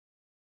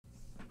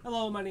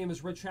Hello, my name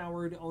is Rich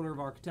Howard, owner of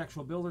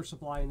Architectural Builder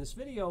Supply, and this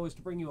video is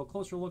to bring you a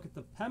closer look at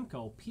the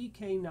Pemko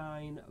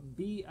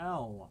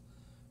PK9BL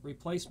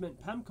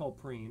Replacement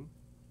PemkoPrene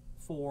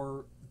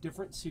for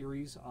different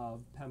series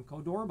of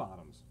Pemko door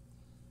bottoms.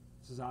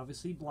 This is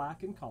obviously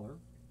black in color.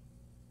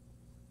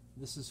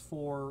 This is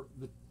for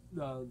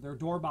their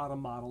door bottom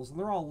models, and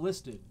they're all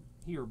listed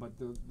here, but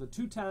the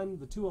 210,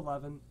 the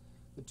 211,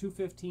 the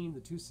 215,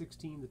 the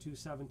 216, the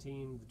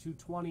 217, the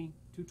 220,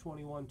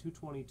 221,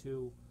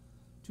 222,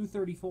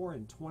 234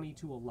 and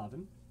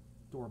 2211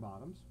 door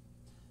bottoms.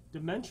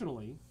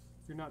 Dimensionally,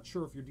 if you're not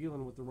sure if you're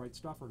dealing with the right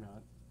stuff or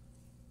not,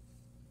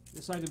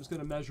 this item is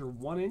going to measure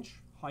 1 inch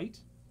height,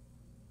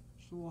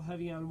 just a little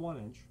heavy on 1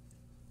 inch,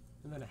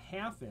 and then a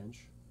 ½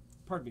 inch,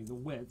 pardon me, the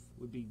width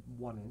would be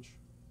 1 inch,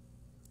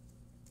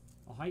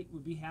 a height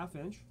would be ½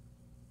 inch.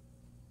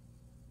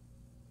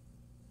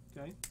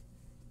 Okay.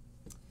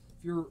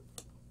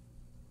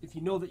 If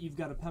you know that you've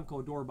got a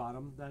Pemko door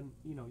bottom, then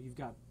you know you've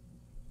got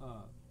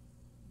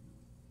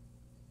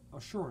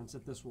assurance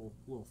that this will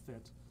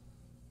fit.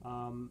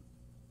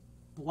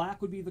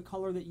 Black would be the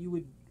color that you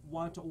would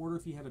want to order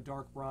if you had a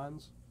dark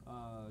bronze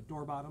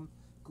door bottom.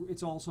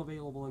 It's also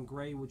available in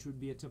gray, which would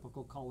be a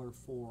typical color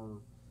for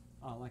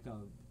like a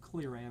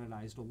clear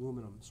anodized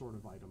aluminum sort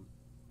of item.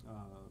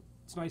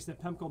 It's nice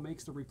that Pemko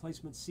makes the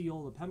replacement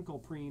seal, the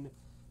PemkoPrene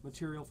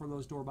material for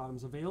those door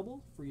bottoms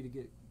available for you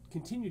to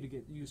continue to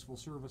get useful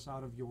service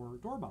out of your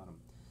door bottom.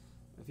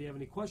 If you have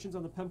any questions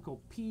on the Pemko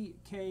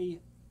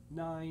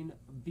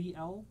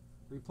PK9BL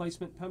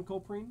Replacement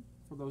PemkoPrene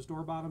for those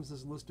door bottoms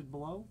as listed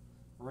below,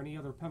 or any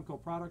other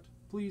Pemko product,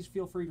 please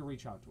feel free to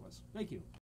reach out to us. Thank you.